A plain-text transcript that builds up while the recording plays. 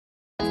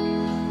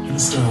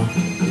Magisto.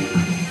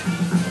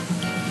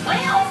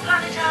 Where on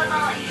planet Earth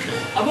are you?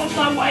 I'm on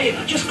my way and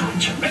I just got a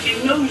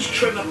terrific nose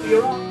trimmer for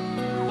your eye.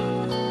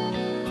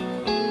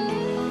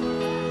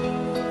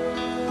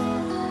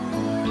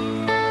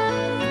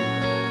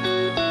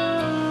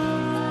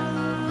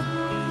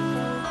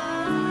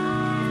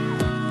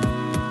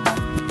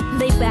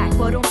 Lay back,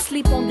 but don't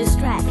sleep on this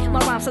track. My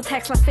rhymes are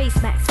text like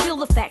face max. Feel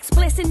the facts,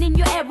 blessing in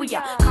your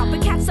area.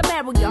 Copycats a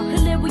barrier,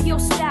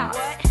 hilarious style.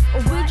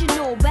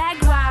 Original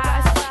bag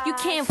rise. You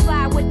can't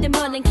fly with the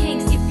Merlin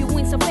Kings if you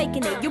win, so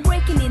faking it. You're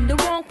breaking in the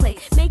wrong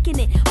place, making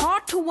it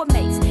hard to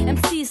amaze.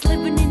 MCs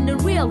living in the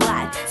real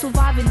life,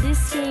 surviving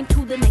this game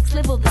to the next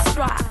level, the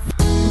strive.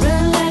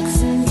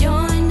 Relax and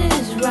join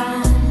this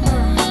ride.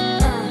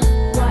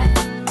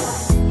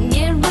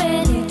 Get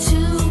ready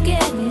to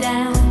get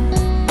down.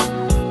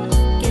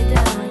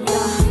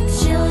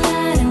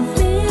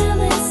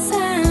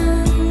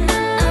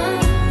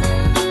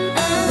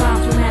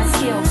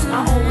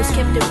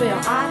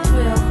 I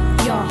thrill,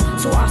 yo,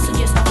 so I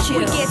suggest you chill.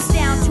 We get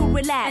down to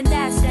relax, and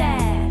that's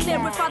that.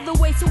 Clarify the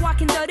way so I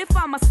can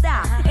certify my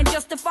style and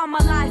justify my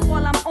life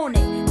while I'm on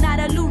it. Not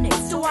a lunatic,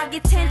 so I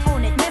get 10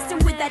 on it. Messing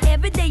with that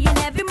every day and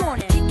every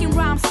morning. Kicking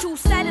rhymes to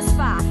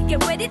satisfy.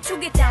 Get ready to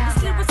get down.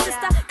 This little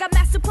sister got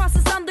master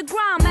process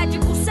underground.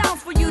 Magical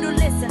sounds for you to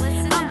listen.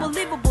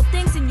 Unbelievable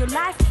things in your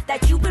life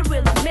that you've been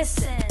really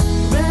missing.